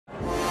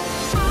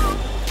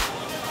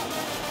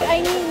I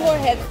need more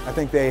hips. I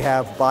think they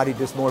have body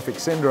dysmorphic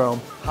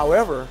syndrome.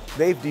 However,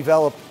 they've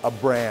developed a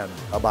brand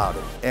about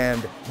it,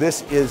 and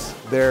this is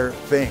their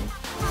thing.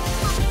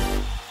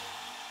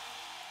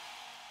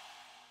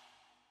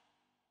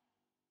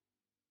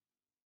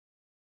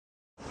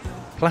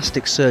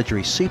 Plastic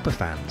surgery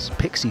superfans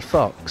Pixee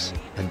Fox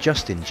and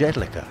Justin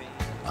Jedlica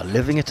are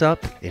living it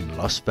up in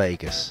Las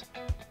Vegas.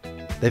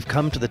 They've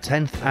come to the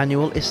 10th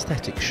annual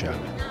Aesthetics Show,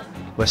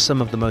 where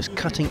some of the most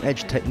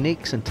cutting-edge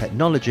techniques and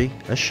technology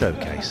are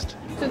showcased.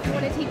 So if you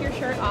want to take your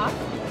shirt off,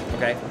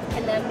 Okay.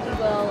 and then we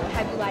will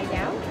have you lie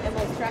down, and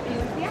we'll strap you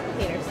into the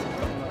applicators.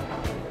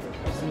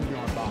 I've seen you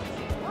on box.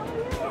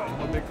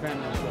 I'm a big fan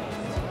of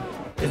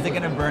those. Is it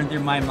gonna burn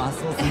through my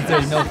muscles since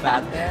there's no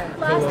fat there?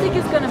 Plastic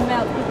is going to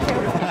melt. Be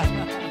careful.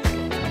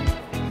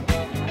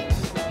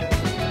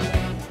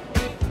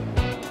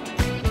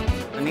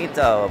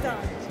 Bonito.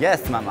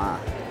 Yes, mama.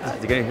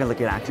 You're gonna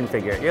look at an action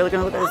figure. You're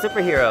gonna look at a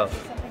superhero.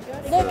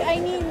 Look, I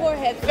need more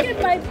hips. Look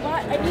at my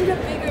butt. I need a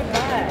bigger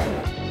butt.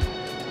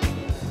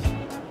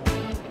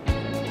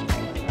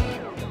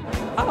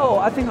 Oh,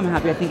 I think I'm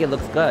happy. I think it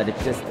looks good.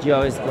 It's just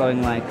Joe is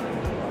going like,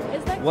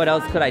 what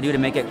else could I do to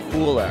make it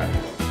cooler?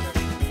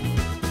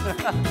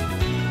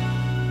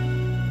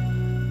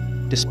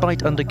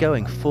 Despite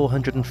undergoing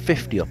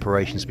 450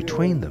 operations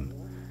between them,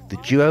 the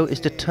duo is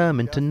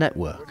determined to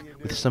network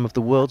with some of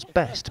the world's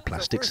best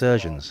plastic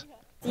surgeons.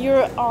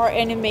 You are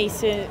an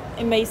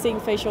amazing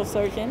facial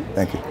surgeon.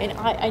 Thank you. And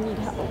I need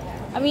help.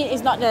 I mean,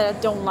 it's not that I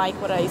don't like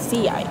what I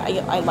see. I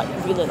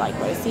really like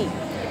what I see.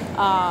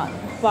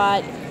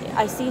 But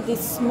I see this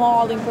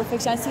small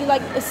imperfection. I see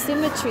like a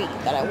symmetry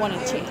that I want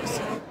to change.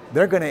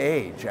 They're going to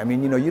age. I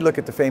mean, you know, you look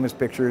at the famous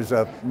pictures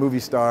of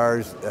movie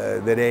stars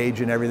that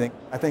age and everything.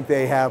 I think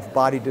they have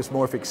body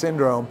dysmorphic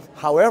syndrome.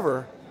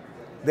 However,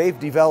 they've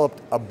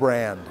developed a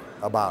brand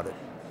about it,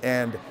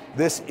 and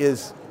this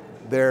is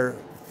their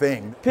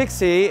thing.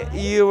 Pixee,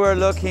 you were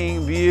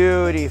looking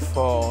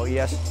beautiful.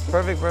 Yes,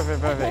 perfect, perfect,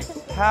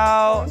 perfect.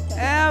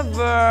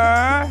 However,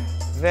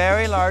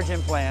 very large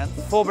implants,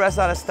 full breast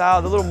out of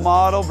style. The little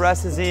model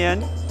breast is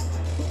in.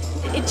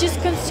 It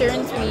just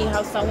concerns me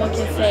how someone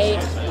can say,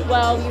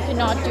 well, you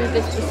cannot do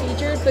this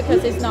procedure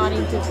because it's not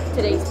into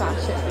today's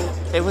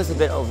fashion. It was a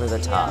bit over the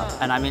top.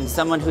 And I mean,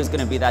 someone who's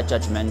gonna be that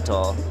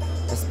judgmental,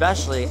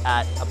 especially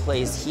at a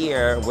place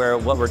here where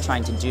what we're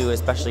trying to do,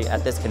 especially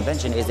at this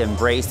convention, is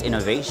embrace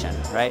innovation,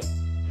 right?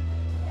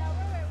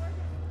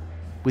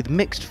 With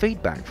mixed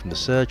feedback from the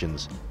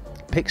surgeons,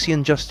 Pixee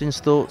and Justin's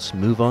thoughts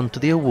move on to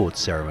the awards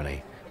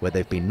ceremony, where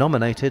they've been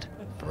nominated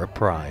for a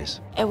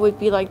prize. It would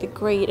be like the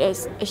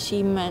greatest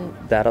achievement.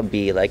 That'll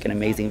be like an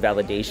amazing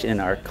validation in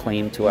our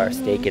claim to our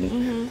stake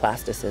in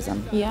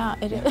plasticism. Yeah,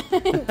 it is.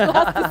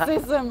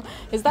 Plasticism.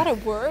 Is that a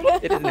word?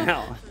 It is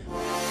now.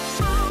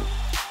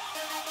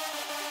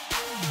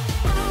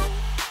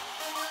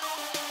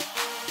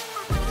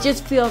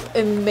 Just feels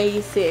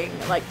amazing.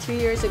 Like 2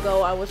 years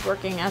ago, I was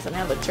working as an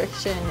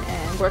electrician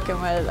and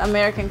working with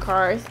American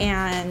cars,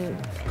 and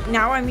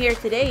now I'm here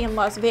today in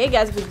Las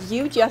Vegas with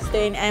you,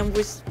 Justin, and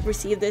we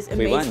received this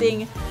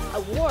amazing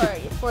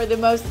award for the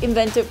most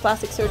inventive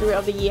plastic surgery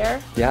of the year.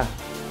 Yeah,